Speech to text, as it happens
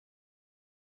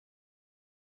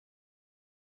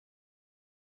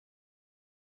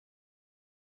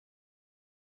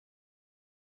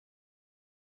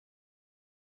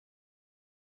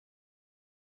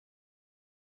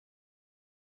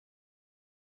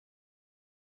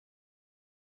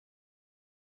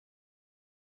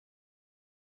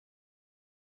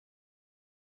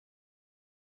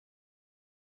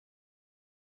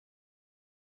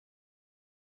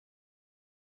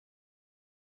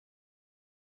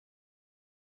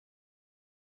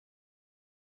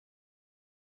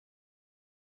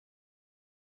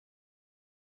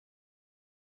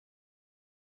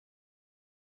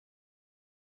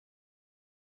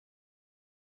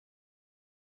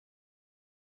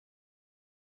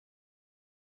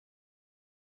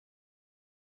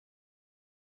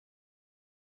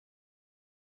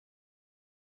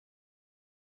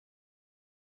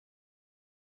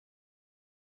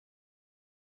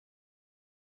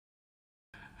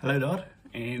Hallo daar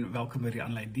en welkom by die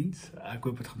aanlyn diens. Ek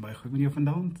hoop dit gaan baie goed met jou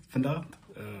vandag,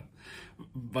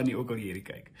 wanneer jy ook al hierdie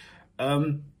kyk.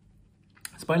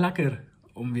 Het is baie lekker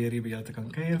om weer hier by julle te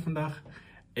kan kuier vandag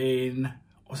en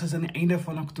ons is aan die einde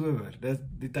van Oktober.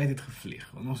 Die tyd het gevlieg.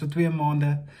 Ons het 2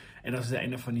 maande en ons is die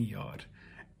einde van die jaar.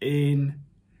 En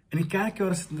in die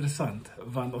kerkjaar is het interessant,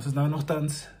 want ons is nou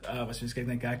nogtans, as jy kyk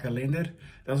na die kerkkalender,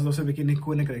 dan is ons een bietjie in die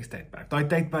koninkrykstydperk. Daai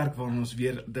tydperk waarin ons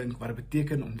weer dink wat het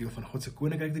beteken om deel van God se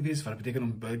koninkryk te wees, wat het beteken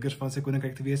om burgers van sy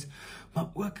koninkryk te wees, maar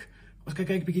ook, ons kan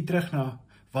kyk bietjie terug na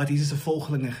wat Jesus se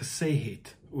volgelinge gesê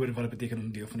het oor wat het beteken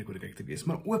om deel van die koninkryk te wees,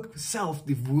 maar ook self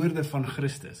die woorde van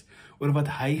Christus oor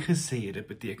wat hy gesê het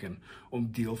beteken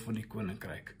om deel van die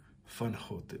koninkryk van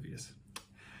God te wees.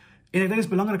 En ek dink dit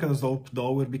is belangrik dat ons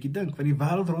daaroor bietjie dink, want die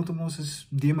wêreld rondom ons is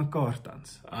de mekaar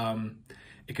tans.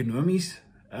 Ekonomies,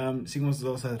 sien ons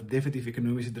daar's 'n definitief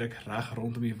ekonomiese druk reg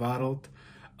rondom die wêreld.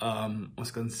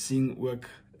 Ons kan sien ook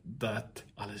dat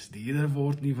alles duurder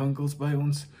word in die winkels by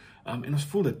ons. En ons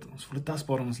voel dit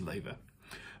tasbaar in ons lywe.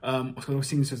 Ons kan ook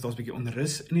sien soos daar's 'n bietjie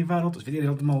onrus in die wêreld. Ons weet nie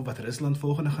heeltemal wat Rusland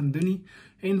volgende gaan doen nie.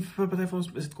 En vir party van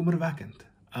ons is dit kommerwekkend.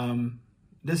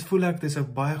 Dis voel ek dis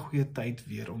 'n baie goeie tyd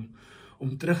weer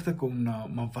om terug te kom na,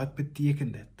 maar wat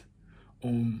beteken dit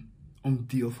om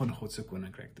deel van God se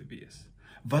koninkryk te wees?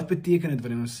 Wat beteken dit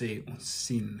wanneer ons sê, ons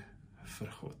sien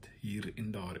vir God, hier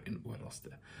en daar en oralste?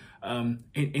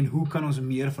 En hoe kan ons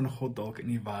meer van God dalk in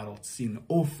die wêreld sien,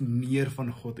 of meer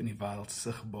van God in die wêreld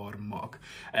sigbaar maak?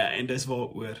 En dis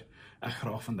waaroor ek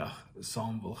graag vandag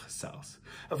saam wil gesels.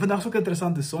 Vandag is ook 'n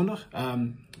interessante Sondag.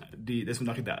 Dis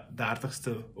vandag die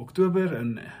 30ste Oktober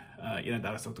en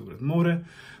 31ste Oktober is môre,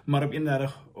 maar op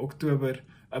 31 Oktober,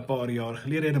 'n paar jaar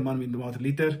gelede, het 'n man met Martin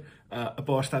Luther 'n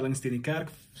paar stellings teen die kerk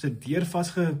se deur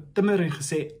vasgetimmer en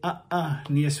gesê,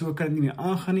 nee, so kan dit nie meer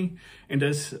aangaan nie. En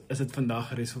dis is dit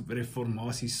vandag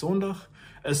Reformatie Sondag,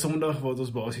 'n Sondag wat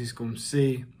ons basies kom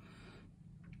sê,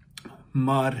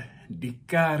 maar die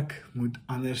kerk moet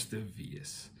anders te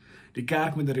wees. Die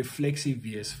kerk moet 'n refleksie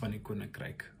wees van die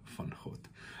koninkryk van God.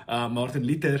 Martin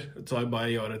Luther, so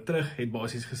baie jare terug, het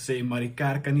basies gesê, maar die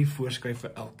kerk kan nie voorskryf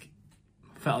vir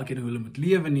elkeen hoe hulle moet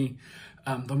lewe nie.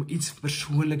 Dan moet iets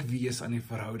persoonlik wees aan die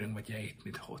verhouding wat jy het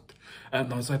met God.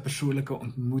 Dan is hy persoonlike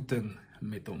ontmoeting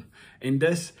met hom. En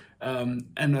dis, in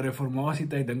 'n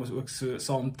reformasietyd, dink ons ook so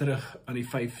saam terug aan die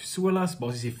 5 solas,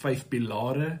 basies die 5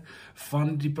 pilare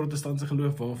van die protestantse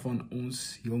geloof, waarvan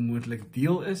ons heel moontlik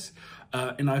deel is.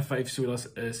 En daai 5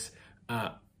 solas is,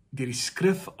 deur die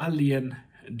skrif alleen,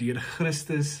 deur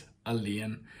Christus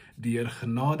alleen, deur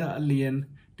genade alleen,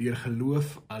 deur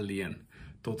geloof alleen,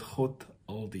 tot God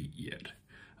al die eer.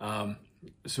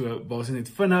 So basies net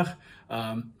vinnig,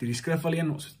 deur die skrif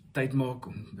alleen, ons tyd maak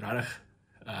om regtig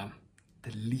te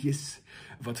lees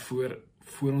wat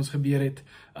voor ons gebeur het.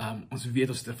 Ons weet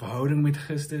ons het 'n verhouding met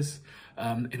Christus,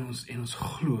 en ons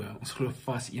glo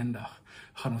vas eendag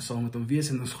gaan ons saam met hom wees,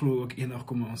 en ons glo ook eendag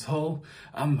kom ons haal,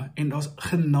 en daar's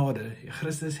genade.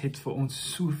 Christus het vir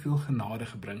ons soveel genade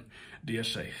gebring deur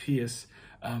sy gees,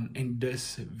 en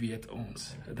dus weet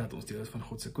ons dat ons deel is van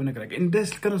God se koninkryk, en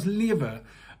dus kan ons lewe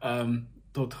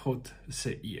tot God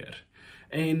se eer.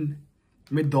 En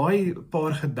met daai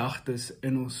paar gedagtes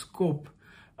in ons kop,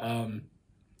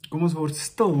 kom ons word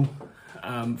stil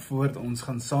voordat ons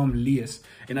gaan saam lees.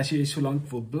 En as jy so lank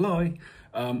wil blaai,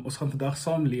 ons gaan vandag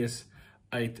saam lees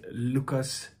uit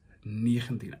Lukas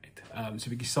 19 uit. So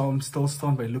 'n bietjie saam stil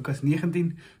staan by Lukas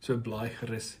 19, so blaai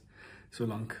gerus so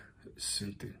lank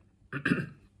soontoe.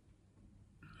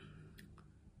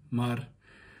 Maar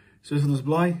soos wat ons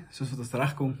blaai, soos wat ons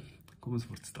regkom, kom ons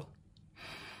word stil.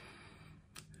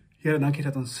 Here, dankie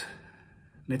dat ons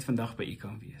net vandag by U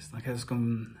kan wees. Dankie dat ons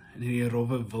kan in hierdie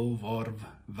rowwe wilwaar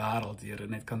wêreld, Here,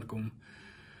 net kan kom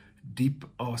diep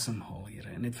asemhaal, Here,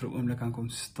 en net vir 'n oomblik kan kom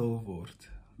stil word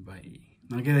by U.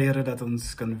 Dankie, Here, dat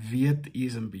ons kan weet U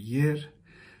is in beheer,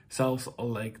 selfs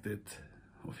al lyk dit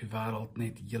of die wêreld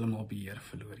net heeltemal beheer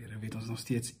verloor, Here. Weet ons nog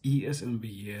steeds, U is in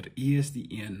beheer. U is die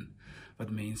een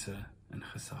wat mense in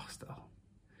gesag stel.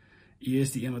 U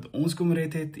is die een wat ons kom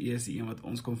red het, U is die een wat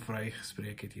ons kom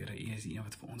vrygespreek het, Here. U is die een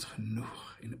wat vir ons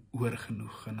genoeg en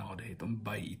oorgenoeg genade het om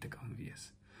by U te kan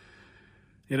wees.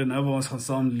 Here, nou waar ons gaan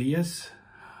saam lees,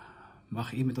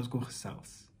 mag U met ons kom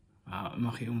gesels.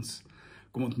 Mag U ons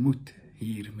kom ontmoet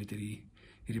hier met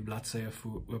hierdie bladsye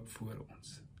oop voor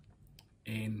ons.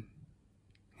 En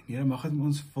Here, mag dit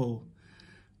ons vul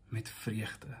met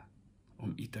vreugde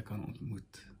om U te kan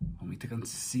ontmoet, om U te kan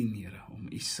sien, Here, om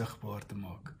U sigbaar te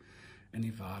maak in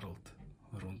die wêreld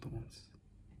rondom ons.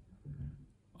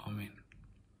 Amen.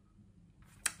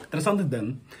 Interessante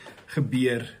ding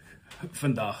gebeur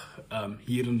vandag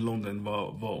hier in Londen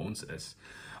waar ons is.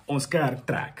 ons kerk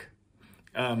trek.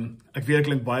 Ek weet, ek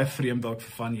klink baie vreemd dalk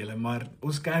vir van julle, maar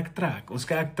ons kerk trek. Ons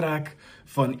kerk trek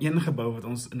van een gebou wat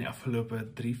ons in die afgelope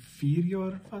 3-4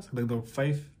 jaar was, ek dink dalk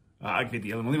 5, ek weet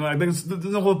helemaal nie, maar ek dink dit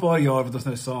is nog wel 'n paar jaar wat ons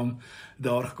nou saam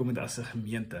daar gekom het as 'n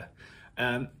gemeente.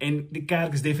 En die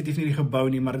kerk is definitief nie die gebou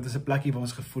nie, maar dit is 'n plekkie waar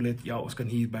ons gevoel het, ja, ons kan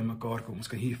hier by mekaar kom, ons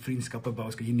kan hier vriendskappe bou,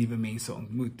 ons kan hier nuwe mense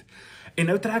ontmoet. En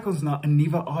nou trek ons na 'n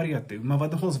nuwe area toe, maar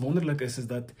wat nogals wonderlik is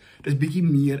dat dis bietjie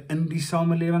meer in die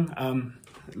samelewing.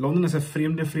 Londen is 'n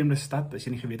vreemde stad, as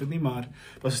jy nie geweet het nie, maar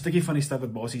daar's 'n stukkie van die stad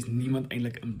wat basies niemand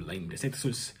eintlik in bly nie. Dis net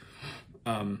soos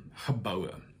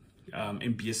geboue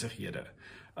en besighede.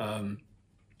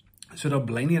 So daar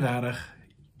bly nie regtig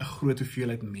 'n groot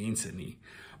hoeveelheid mense nie.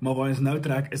 Maar waar ons nou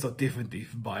trek, is daar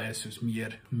definitief baie soos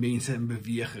meer mense in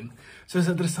beweging. So is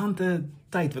 'n interessante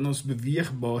tyd, want ons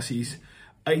beweeg basies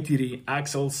uit hierdie, ek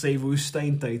sal sê,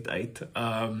 woestyntyd uit,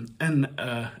 in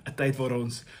 'n tyd waar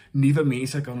ons nuwe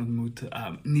mense kan ontmoet,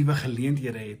 nuwe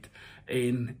geleenthede het,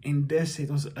 en dis het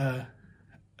ons 'n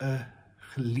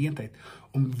geleentheid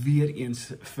om weer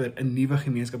eens vir 'n nuwe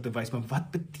gemeenskap te wys. Maar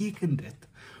wat beteken dit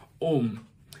om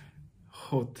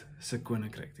God se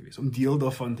koninkryk te wees, om deel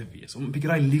daarvan te wees, om 'n bietjie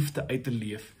daai liefde uit te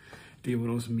leef teenoor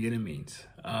ons medemens,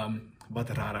 wat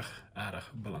regtig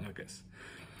erg belangrik is.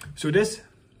 So dis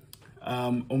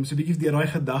om so 'n bietjie deur daai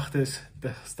gedagtes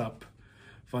te stap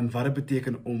van wat dit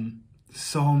beteken om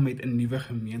saam met 'n nuwe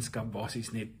gemeenskap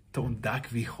basies net te ontdek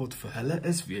wie God vir hulle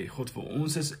is, wie God vir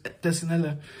ons is tussen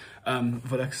hulle,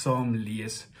 wil ek saam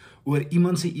lees oor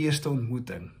iemand se eerste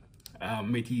ontmoeting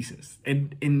met Jesus.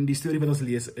 En die storie wat ons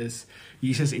lees is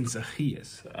Jesus en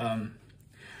Zacchaeus.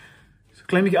 So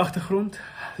klein bietjie agtergrond.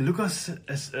 Lukas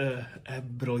is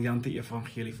 'n briljante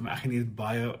evangelie vir my. Ek geniet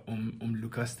baie om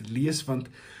Lukas te lees, want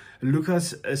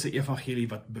Lukas is 'n evangelie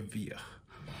wat beweeg.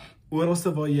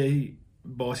 Oralste waar jy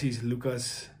basies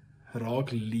Lukas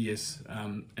raak lees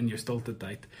in jou stilte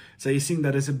tyd, sal jy sien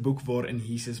dat dit is 'n boek waarin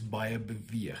Jesus baie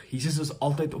beweeg. Jesus is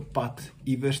altyd op pad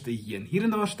iewers te heen. Hier en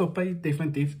daar stop hy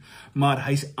definitief, maar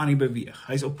hy's aan die beweeg.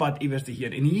 Hy's op pad iewers te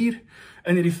heen. En hier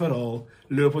in hierdie verhaal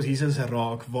loop ons Jesus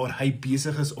raak waar hy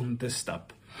besig is om te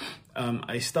stap.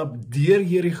 Hy stap deur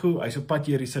Jerigo, hy's op pad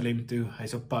Jerusalem toe,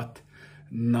 hy's op pad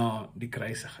na die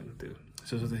kruisiging toe,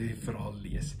 soos wat ons die verhaal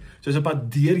lees. So hy's op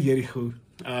pad deur Jerigo,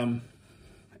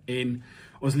 en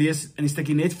ons lees in die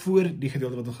stukkie net voor die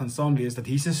gedeelte wat ons gaan saam lees, dat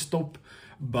Jesus stop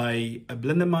by 'n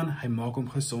blinde man, hy maak hom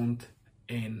gesond,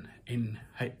 en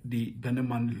die blinde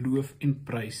man loof en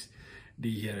prys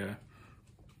die Here.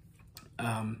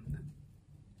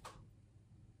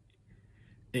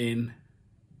 En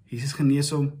Jesus genees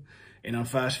hom, en dan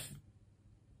vers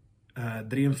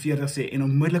 43 sê, en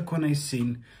onmiddellik kon hy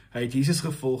sien, hy het Jesus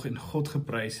gevolg en God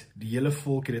geprys, die hele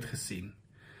volk het dit gesien.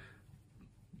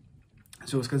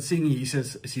 So ons kan sien,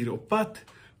 Jesus is hier op pad,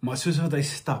 maar soos wat hy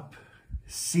stap,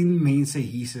 sien mense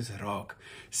Jesus raak,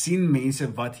 sien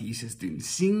mense wat Jesus doen,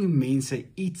 sien mense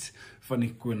iets van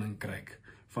die koninkryk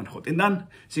van God. En dan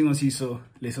sien ons hierso,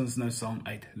 lees ons nou saam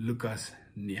uit Lukas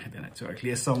 19. So ek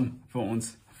lees saam vir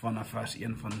ons vanaf vers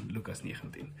 1 van Lukas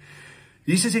 19.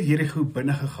 Jesus het Jerigo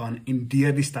binne gegaan en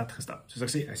deur die stad gestap. Soos ek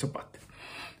sê, hy's op pad.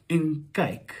 En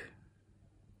kyk,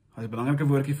 dit is 'n belangrike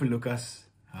woordjie vir Lukas.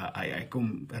 Hy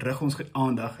kom rig ons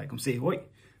aandag, hy kom sê, hoi,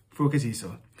 fokus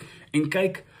hierso. En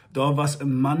kyk, daar was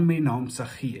 'n man met naam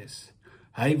Zacchaeus.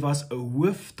 Hy was 'n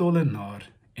hooftollenaar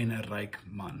en 'n ryk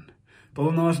man.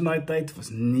 Tollenaars in daai tyd was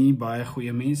nie baie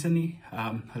goeie mense nie.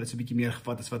 Hulle het so 'n bietjie meer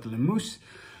gevat as wat hulle moes.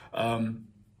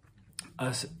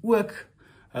 As ook,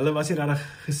 hulle was nie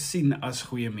regtig gesien as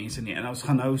goeie mense nie. En ons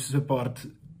gaan nou so 'n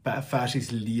paar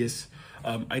versies lees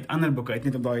uit ander boeke, uit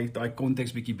net om daai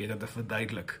konteks bietjie beter te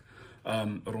verduidelik.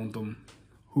 Rondom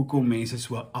hoekom mense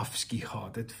so afskie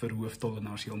gehad het vir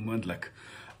hooftollenaars, heel moontlik.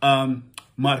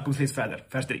 Maar kom steeds verder,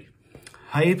 vers 3.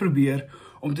 Hy het probeer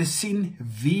om te sien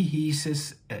wie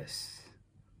Jesus is,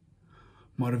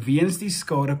 maar weens die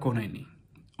skare kon hy nie,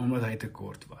 omdat hy te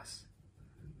kort was.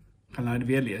 Ek gaan nou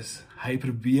weer lees. Hy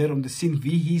probeer om te sien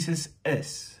wie Jesus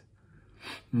is,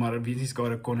 maar weens die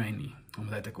skare kon hy nie,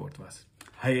 omdat hy te kort was.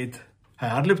 Hy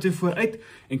hardloop toe vooruit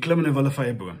en klim in 'n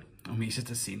willevrye boom om Jesus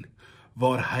te sien,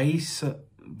 want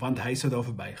hy sou daar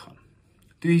verbygaan.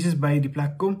 Toe Jesus by die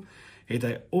plek kom,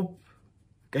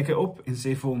 kyk hy op en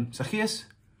sê vir hom, Zacchaeus,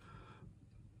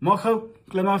 maak gou,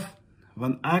 klim af,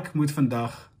 want ek moet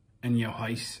vandag in jou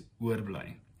huis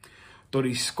oorbly. Tot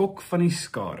die skok van die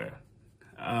skare.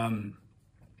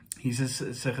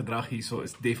 Jesus se gedrag hierso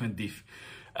is definitief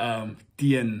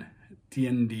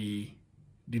teen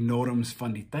die norms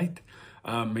van die tyd.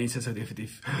 Mense sou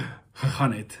definitief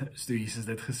gegaan het, so Jesus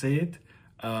dit gesê het.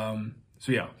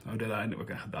 So ja, hou dit daar ook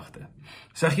in gedagte.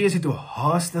 Saggeus het toe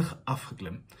haastig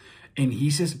afgeklim en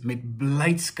Jesus met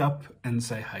blydskap in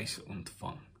sy huis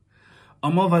ontvang.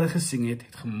 Almal wat dit gesien het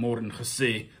gemor en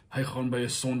gesê, hy gaan by 'n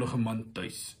sondige man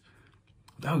tuis.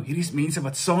 Nou, hier is mense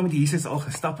wat saam met Jesus al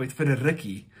gestap het vir 'n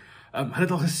rukkie. Hulle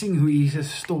het al gesien hoe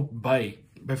Jesus stop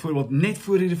byvoorbeeld net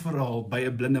voor hierdie verhaal, by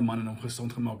 'n blinde man en hom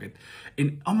gesond gemaak het.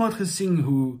 En almal het gesien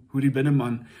hoe die blinde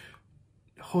man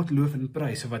God loof en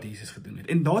prys wat Jesus gedoen het.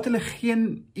 En daar het hulle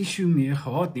geen issue mee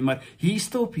gehad nie, maar hier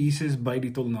stop Jesus by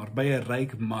die tollenaar, by 'n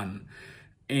ryk man.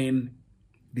 En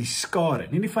die skare,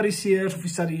 nie die fariseërs of die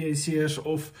sadduseërs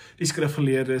of die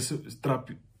skrifgeleerdes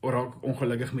raak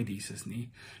ongelukkig met Jesus nie.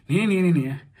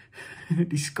 Nee.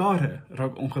 Die skare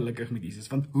raak ongelukkig met Jesus,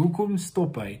 want hoekom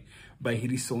stop hy by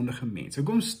hierdie sondige mens?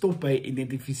 Hoekom stop hy,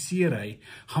 identifiseer hy,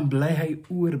 gaan bly hy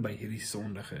oor by hierdie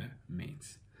sondige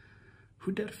mens?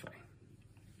 Hoe durf hy?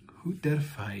 Hoe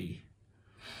durf hy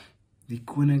die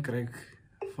koninkryk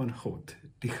van God,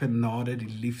 die genade,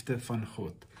 die liefde van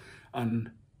God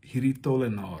aan hierdie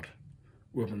tollenaar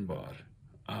openbaar?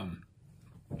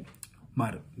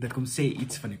 Maar dit kom sê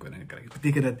iets van die koninkryk. Dit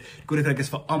beteken dat die koninkryk is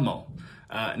vir almal,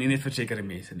 nie net vir sekere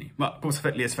mense nie. Maar kom ons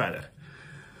lees verder.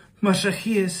 Maar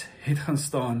Saggeus het gaan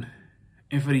staan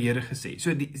en vir die Here gesê.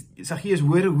 So Saggeus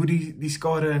hoor hoe die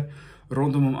skare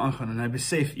rondom hom aangaan en hy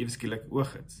besef ewe skielik,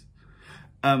 oogits.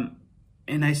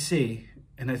 En hy sê,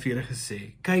 en hy het vir Here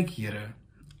gesê, kyk Here,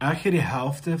 ek gee die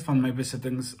helfte van my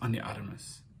besittings aan die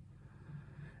armes.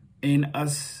 En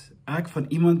as ek van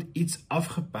iemand iets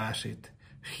afgepers het,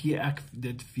 gee ek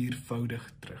dit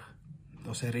viervoudig terug.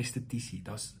 Daar's 'n restituisie,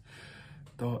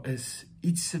 daar is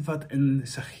iets wat in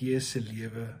Saggeus se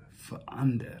lewe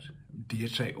verander deur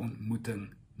sy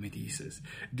ontmoeting met Jesus,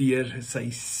 deur sy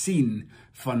sien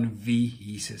van wie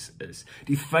Jesus is.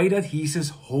 Die feit dat Jesus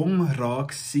hom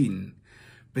raak sien,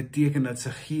 beteken dat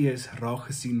Saggeus raak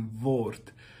gesien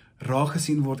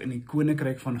word in die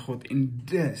koninkryk van God, en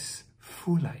dus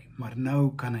voel hy, maar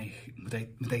nou moet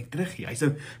hy teruggee.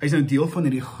 Hy's nou deel van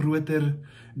hierdie groter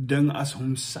ding as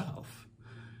homself.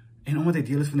 En omdat hy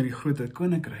deel is van hierdie groter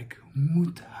koninkryk,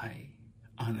 moet hy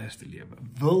anders te lewe.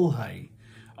 Wil hy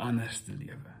anders te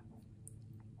lewe.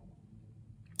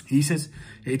 Jesus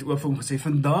het ook vir hom gesê,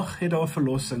 vandag het daar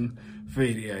verlossing vir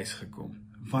hierdie huis gekom,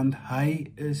 want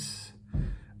hy is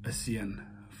 'n seun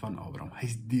van Abraham.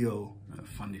 Hy's deel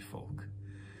van die volk.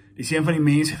 Die seun van die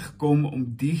mens het gekom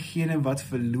om diegene wat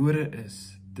verlore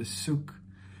is, te soek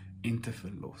en te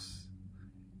verlos.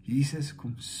 Jesus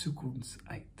kom soek ons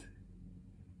uit.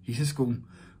 Jesus kom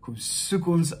soek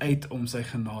ons uit om sy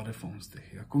genade vir ons te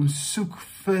gee. Kom soek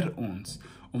vir ons,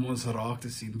 om ons raak te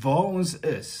sien, waar ons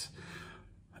is,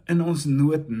 in ons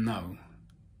nood nou,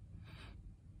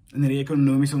 in die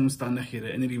ekonomiese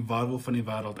omstandighede, in die warwel van die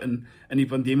wêreld, in die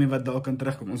pandemie wat daar kan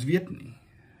terugkom, ons weet nie.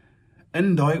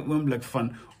 In daai oomblik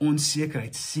van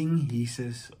onsekerheid sien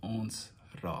Jesus ons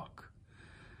raak.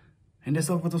 En dis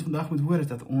ook wat ons vandag moet hoor, is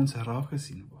dat ons raak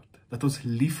gesien word, dat ons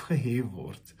liefgehê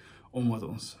word, omdat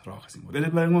ons raak gesien word. En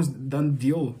dit maak ons dan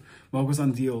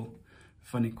deel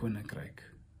van die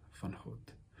koninkryk van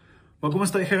God. Maar kom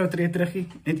ons gou 'n tree terug,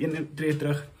 net een tree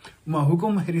terug. Maar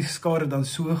hoekom het die skare dan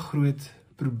so groot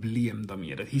probleem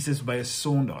daarmee, dat Jesus by 'n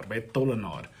sondaar, by 'n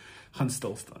tollenaar gaan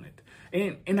stilstaan het?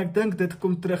 En ek dink dit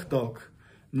kom terug dalk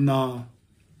na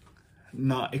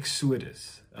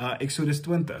Exodus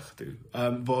 20 toe,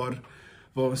 waar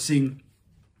ons sien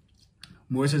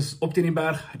Moses op teen die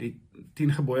berg, die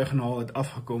 10 gebooie gehaal het,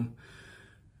 afgekom,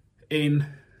 en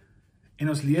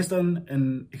ons lees dan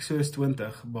in Exodus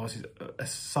 20 basies 'n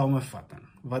samevatting,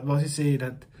 wat basies sê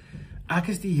dat ek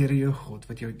is die Here jou God,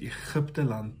 wat jou uit Egipte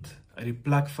land, uit die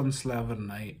plek van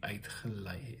slawerny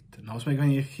uitgelei het. En naas my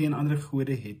kan jy geen ander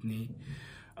gode het nie.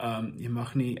 Jy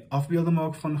mag nie afbeelde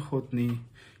maak van God nie.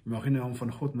 Jy mag nie die naam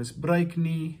van God misbruik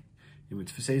nie. Jy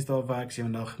moet vir 6 dae werk,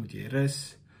 7 dag moet jy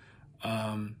rus.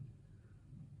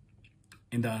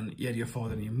 En dan eer jou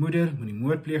vader en jou moeder, moenie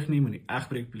moord pleeg nie, moenie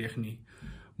egbreek pleeg nie,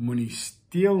 moenie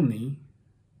steel nie,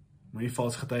 moenie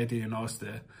vals getuie teen jou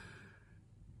naaste,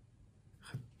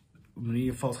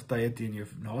 moenie vals getuie teen jou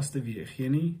naaste gee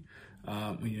nie,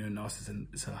 moenie jou naaste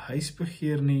sy huis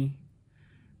begeer nie.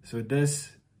 So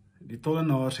dis, die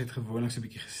tollenaars het gewoonlik so 'n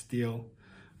bietjie gesteel,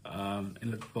 en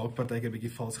dit dalk partykeer 'n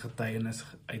bietjie vals getuienis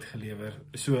uitgelewer.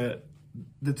 So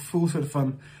dit voel soort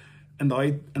van in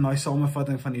daai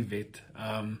samevatting van die wet,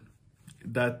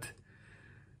 dat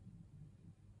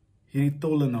hierdie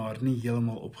tollenaar nie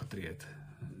heeltemal opgetree het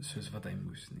soos wat hy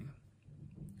moes nie.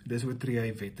 Dis oortree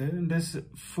hy wette, en dis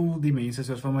voel die mense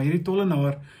soos van, maar hierdie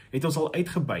tollenaar het ons al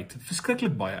uitgebuit,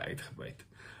 verskriklik baie uitgebuit.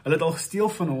 Hulle het al gesteel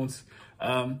van ons,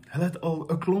 Hulle het al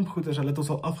 'n klomp goeders, hulle het ons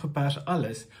al afgepers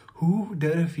alles. Hoe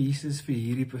durf Jesus vir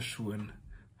hierdie persoon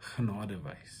genade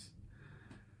wys?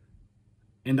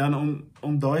 En dan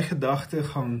om daai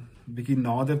gedagtegang bietjie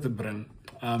nader te bring,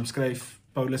 skryf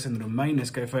Paulus in Romeine,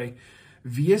 skryf hy,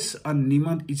 wees aan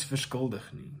niemand iets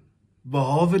verskuldig nie,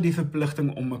 behalwe die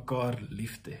verpligting om mekaar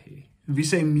lief te hê. Wie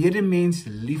sy medemens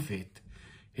lief het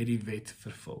die wet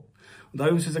vervul.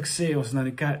 Onthou, soos ek sê, ons is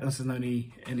nou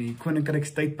in die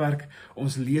koninkrykstydperk,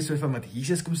 ons lees oor van wat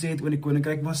Jesus kom sê het oor die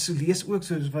koninkryk, maar so lees ook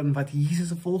soos van wat Jesus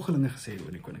se volgelinge gesê het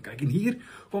oor die koninkryk. En hier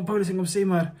kom Paulus en kom sê,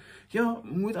 maar ja,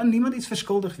 moet aan niemand iets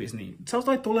verskuldig wees nie. Selfs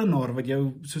daai tollenaar wat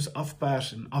jou soos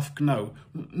afpers en afknou,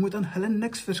 moet aan hulle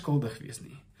niks verskuldig wees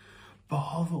nie,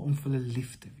 behalwe om vir hulle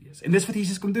lief te wees. En dis wat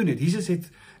Jesus kom doen het. Jesus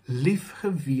het lief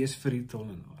gewees vir die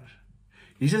tollenaar.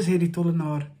 Jesus het die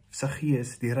tollenaar,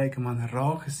 Saggeus, die ryke man,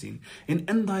 raak gesien. En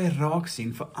in daai raak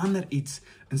sien verander iets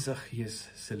in Saggeus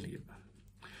se lewe.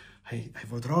 Hy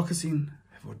word raak gesien,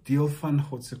 hy word deel van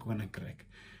God se koninkryk.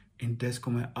 En dis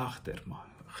kom hy agter, maar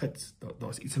gits,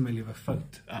 daar's iets in my lewe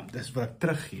fout. Dis wat ek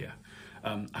teruggee.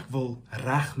 Ek wil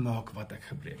regmaak wat ek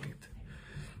gebreek het.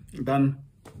 Dan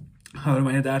gaan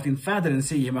Romeine 13 verder en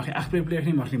sê, jy mag nie egbreek pleeg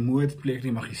nie, mag nie moord pleeg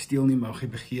nie, mag nie steel nie, mag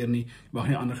nie begeer nie, mag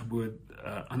nie ander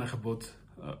gebod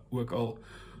ook al,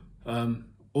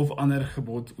 of ander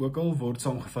gebod ook al, word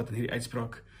saamgevat in hierdie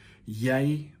uitspraak,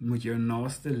 jy moet jou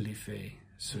naaste lief hê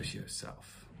soos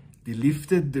jouself. Die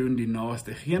liefde doen die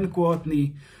naaste geen kwaad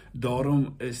nie,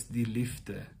 daarom is die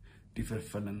liefde die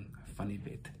vervulling van die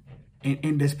wet.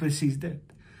 En dis presies dit.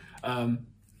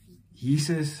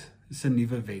 Jesus se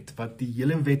nuwe wet, wat die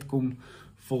hele wet kom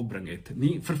volbring het,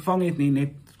 nie vervang het nie,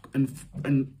 net in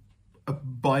 'n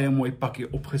baie mooi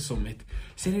pakkie opgesom het,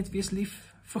 sê net, wees lief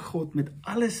vir God met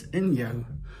alles in jou,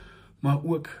 maar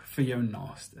ook vir jou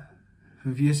naaste.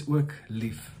 Wees ook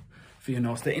lief vir jou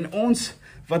naaste. En ons,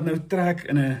 wat nou trek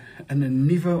in 'n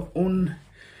nuwe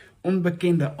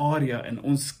onbekende area in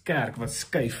ons kerk, wat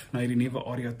skuif na hierdie nuwe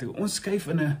area toe, ons skuif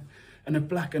in 'n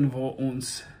plek in waar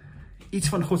ons iets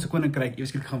van God se koninkryk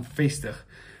ewesklik gaan vestig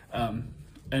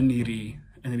in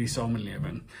hierdie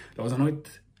samelewing. Daar was nog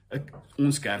nooit,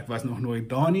 ons kerk was nog nooit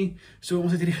daar nie, so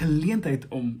ons het hierdie geleentheid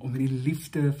om hierdie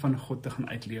liefde van God te gaan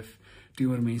uitleef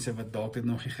teenoor mense wat dalk dit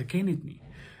nog nie geken het nie.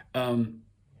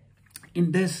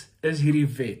 En dis is hierdie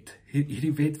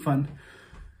wet van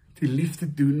die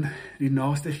liefde doen, die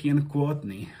naaste geen kwaad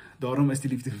nie. Daarom is die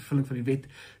liefde vervulling van die wet.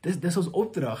 Dis ons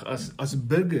opdrag as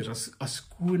burgers, as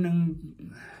koning,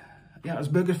 ja,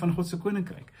 as burgers van God se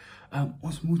koninkryk.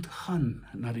 Ons moet gaan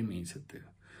na die mense toe.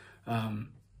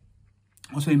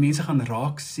 Ons wil die mense gaan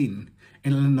raak sien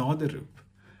en hulle nader roep.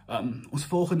 Ons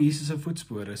volg in Jesus se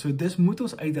voetspore. So dis moet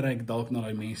ons uitreik dalk na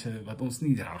die mense wat ons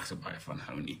nie reg so baie van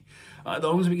hou nie.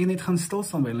 Daarom ons begin net gaan stil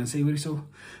staan by hulle en sê, hoor hierso,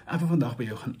 ek wil vandag by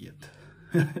jou gaan eet.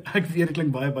 Ek weet, dit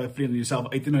klink baie vreemd om jouself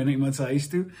uit te nooi na iemand se huis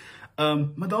toe.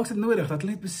 Maar dalk is dit nodig dat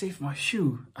hulle net besef, maar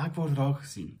sjoe, ek word raak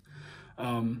gesien.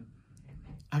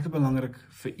 Ek is belangrik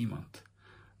vir iemand.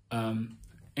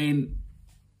 En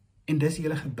dis die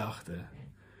hele gedagte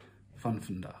van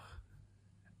vandag,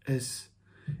 is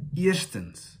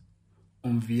eerstens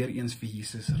om weer eens vir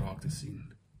Jesus raak te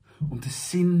sien. Om te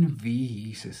sien wie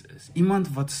Jesus is. Iemand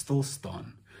wat stil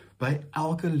staan by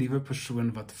elke liewe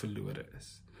persoon wat verlore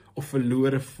is. Of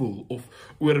verlore voel,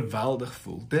 of oorweldig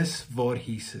voel. Dis waar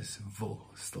Jesus wil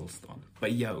stilstaan. By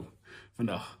jou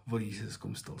vandag wil Jesus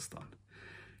kom stilstaan.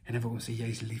 En hy wil kom sê, jy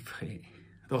is lief gehê.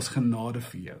 Daar's genade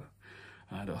vir jou.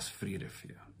 Daar's vrede vir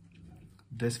jou.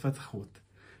 Dis wat God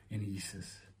en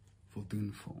Jesus wil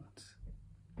doen vir ons.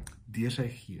 Deur sy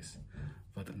Gees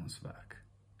wat in ons werk.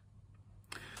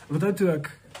 Wat nou toe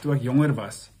ek jonger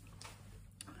was,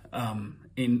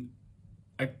 en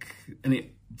ek in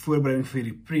die voorbereiding vir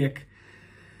die preek,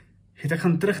 het ek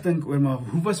gaan terugdink oor, maar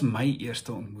hoe was my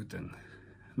eerste ontmoeting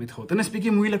met God? En dit is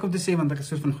bietjie moeilik om te sê, want ek is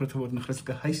soort van groot geword in 'n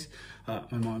Christelike huis.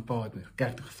 My ma en pa het my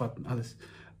kerk toe gevat en alles.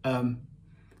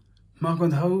 Maar ek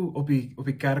onthou op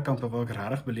die kerkkampe waar ek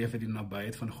regtig beleef het die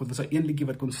nabyheid van God, was daar een liedjie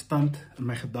wat konstant in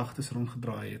my gedagtes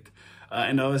rondgedraai het.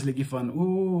 En daar was 'n liedjie van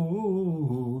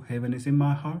ooh, heaven is in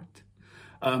my heart.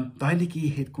 Daai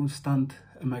liedjie het konstant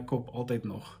in my kop altyd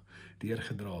nog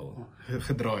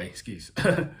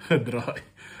gedraai.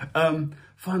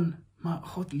 Van, maar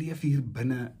God leef hier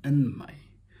binne in my.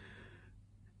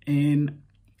 En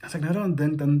as ek nou daaraan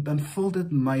dink, dan vul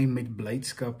dit my met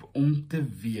blydskap om te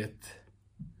weet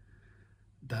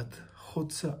dat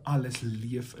God se alles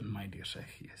leef in my deur sy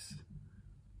Gees.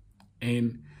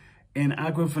 En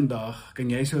ek hoop vandag, kan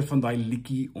jy soort van daai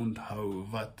liedjie onthou,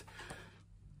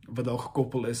 wat al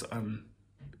gekoppel is aan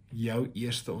jou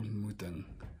eerste ontmoeting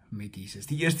met Jesus.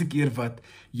 Die eerste keer wat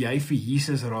jy vir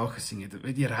Jesus raak gesien het,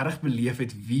 wat jy regtig beleef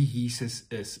het wie Jesus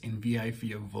is en wie hy vir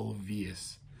jou wil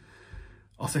wees.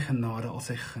 Al sy genade, al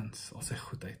sy guns, al sy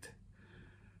goedheid.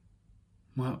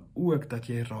 Maar ook dat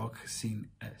jy raak gesien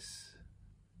is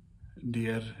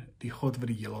deur die God wat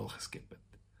die heelal geskep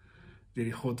het. Deur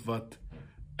die God wat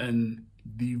in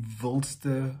die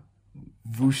wildste,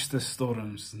 woeste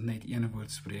storms net een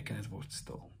woord spreek en het word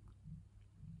stil.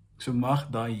 So mag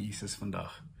daai Jesus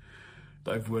vandag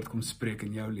daai woord kom spreek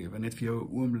in jou lewe, net vir jou 'n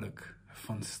oomblik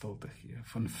van stilte gee,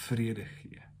 van vrede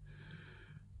gee.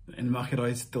 En mag jy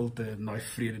daai stilte en daai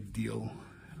vrede deel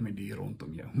met die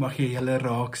rondom jou. Mag jy hulle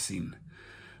raak sien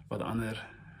wat ander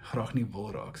graag nie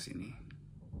wil raak sien nie.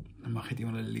 En mag jy die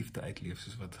hulle liefde uitleef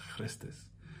soos wat Christus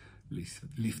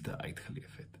liefde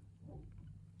uitgeleef het.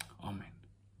 Amen.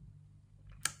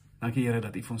 Dankie Here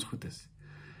dat U vir ons goed is.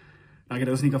 Dankie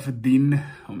dat ons nie kan verdien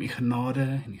om U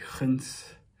genade en U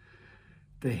guns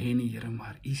te hê nie, Here,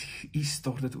 maar U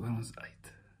stort dit oor ons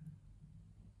uit.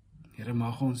 Here,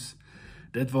 mag ons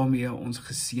dit waarmee ons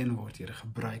geseën word, Here,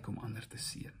 gebruik om ander te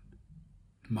seën.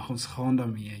 Mag ons gaan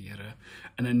daarmee, Here,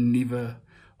 in 'n nuwe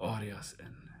areas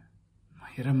in. Maar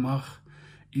Here, mag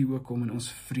U ook kom en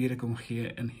ons vrede kom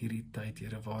gee in hierdie tyd,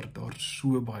 Here, waar daar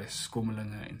so baie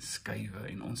skommelinge en skuwe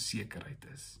en onsekerheid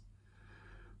is.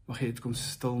 Mag jy dit kom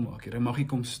stil maak, Here, mag jy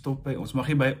kom stop by ons, mag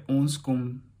jy by ons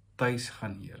kom tuis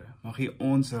gaan, Here, mag jy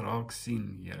ons raak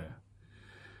sien, Here,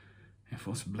 en vir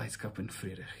ons blydskap en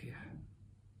vrede gee.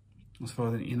 Ons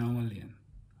Vader in U naam alleen.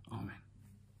 Amen.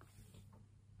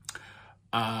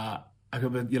 Ek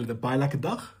hoop dat julle 'n baie lekker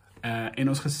dag, en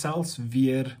ons gesels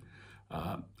weer,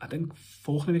 ek dink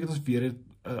volgende week het ons weer 'n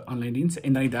aanlyn diens,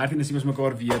 en dan die 13de sien ons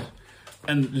mekaar weer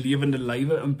in lewende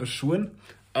lywe in persoon,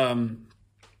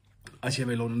 as jy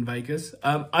by Londen wyk is.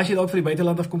 As jy dalk vir die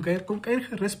buiteland af kom kuier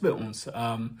gerus by ons.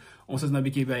 Ons is nou 'n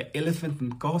bietjie by Elephant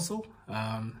and Castle,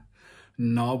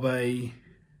 naby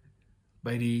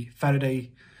by die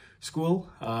Faraday skool,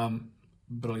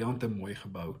 briljante mooi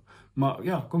gebou. Maar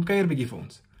ja, kom kuier 'n bietjie vir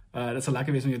ons. Dit sal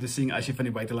lekker wees om jou te sien as jy van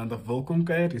die buiteland af wil kom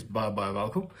kuier. Jy's baie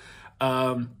welkom.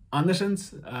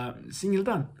 Andersins, sien julle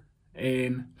dan.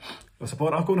 En was 'n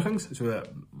paar afkondigings, so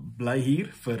bly hier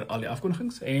vir al die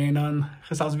afkondigings en dan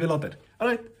gesels weer later.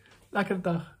 Alright, lekker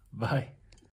dag. Bye.